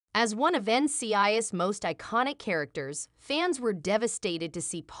As one of NCIS' most iconic characters, fans were devastated to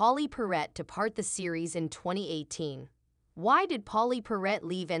see Pauley Perrette depart the series in 2018. Why did Pauley Perrette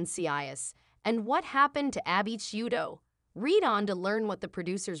leave NCIS, and what happened to Abby Ciuto? Read on to learn what the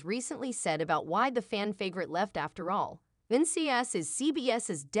producers recently said about why the fan favorite left after all. Ncis is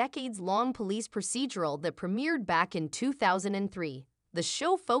CBS's decades-long police procedural that premiered back in 2003. The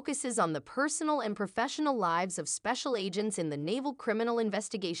show focuses on the personal and professional lives of special agents in the Naval Criminal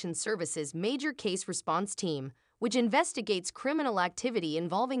Investigation Service's Major Case Response Team, which investigates criminal activity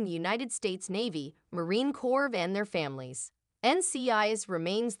involving the United States Navy, Marine Corps, and their families. NCIS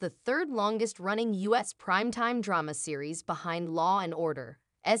remains the third longest-running U.S. primetime drama series behind Law and Order,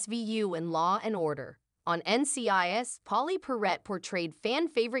 SVU, and Law and Order. On NCIS, Pauley Perrette portrayed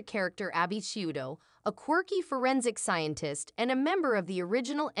fan-favorite character Abby Ciuto, a quirky forensic scientist and a member of the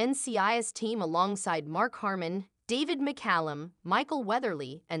original NCIS team alongside Mark Harmon, David McCallum, Michael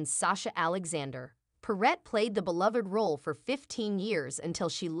Weatherly, and Sasha Alexander. Perrette played the beloved role for 15 years until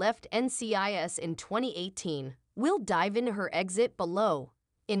she left NCIS in 2018. We'll dive into her exit below.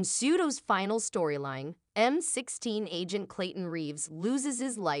 In Ciuto's final storyline, M16 agent Clayton Reeves loses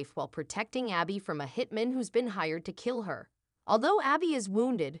his life while protecting Abby from a hitman who's been hired to kill her. Although Abby is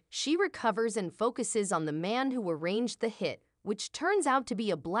wounded, she recovers and focuses on the man who arranged the hit, which turns out to be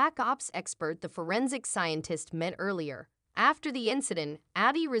a black ops expert the forensic scientist met earlier. After the incident,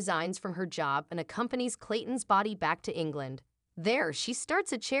 Abby resigns from her job and accompanies Clayton's body back to England. There, she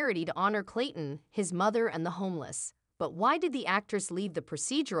starts a charity to honor Clayton, his mother, and the homeless. But why did the actress leave the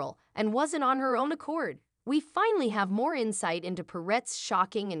procedural and wasn't on her own accord? We finally have more insight into Perrette's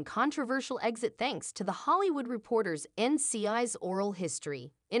shocking and controversial exit thanks to The Hollywood Reporter's NCIS oral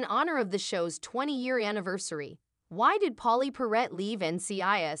history. In honor of the show's 20-year anniversary, why did Pauley Perrette leave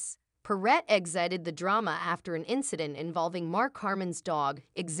NCIS? Perrette exited the drama after an incident involving Mark Harmon's dog.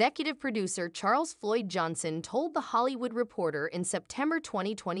 Executive producer Charles Floyd Johnson told The Hollywood Reporter in September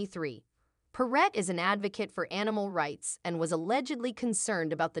 2023. Perrette is an advocate for animal rights and was allegedly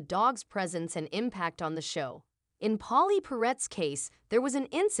concerned about the dog's presence and impact on the show. In Pauley Perrette's case, there was an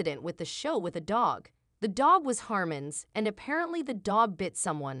incident with the show with a dog. The dog was Harmon's, and apparently the dog bit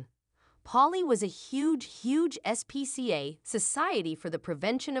someone. Pauley was a huge SPCA, Society for the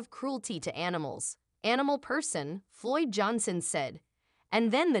Prevention of Cruelty to Animals, animal person, Floyd Johnson said.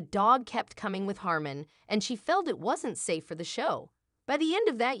 And then the dog kept coming with Harmon, and she felt it wasn't safe for the show. By the end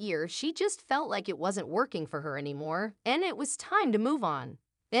of that year, she just felt like it wasn't working for her anymore, and it was time to move on.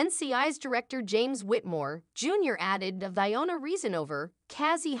 NCIS director James Whitmore, Jr. added of Iona Reasonover,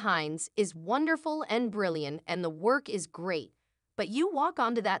 Cassie Hines is wonderful and brilliant, and the work is great. But you walk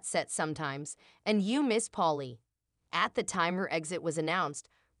onto that set sometimes, and you miss Pauley. At the time her exit was announced,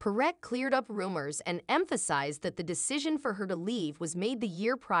 Perrette cleared up rumors and emphasized that the decision for her to leave was made the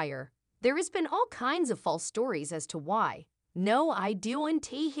year prior. There has been all kinds of false stories as to why. No, I don't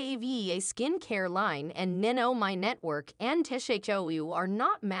have a skincare line, and no, my network and TSHOU are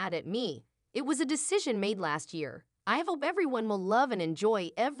not mad at me. It was a decision made last year. I hope everyone will love and enjoy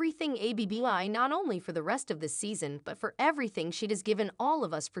everything ABBI, not only for the rest of this season, but for everything she has given all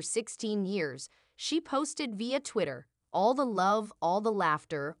of us for 16 years. She posted via Twitter. All the love, all the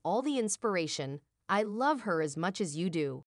laughter, all the inspiration. I love her as much as you do.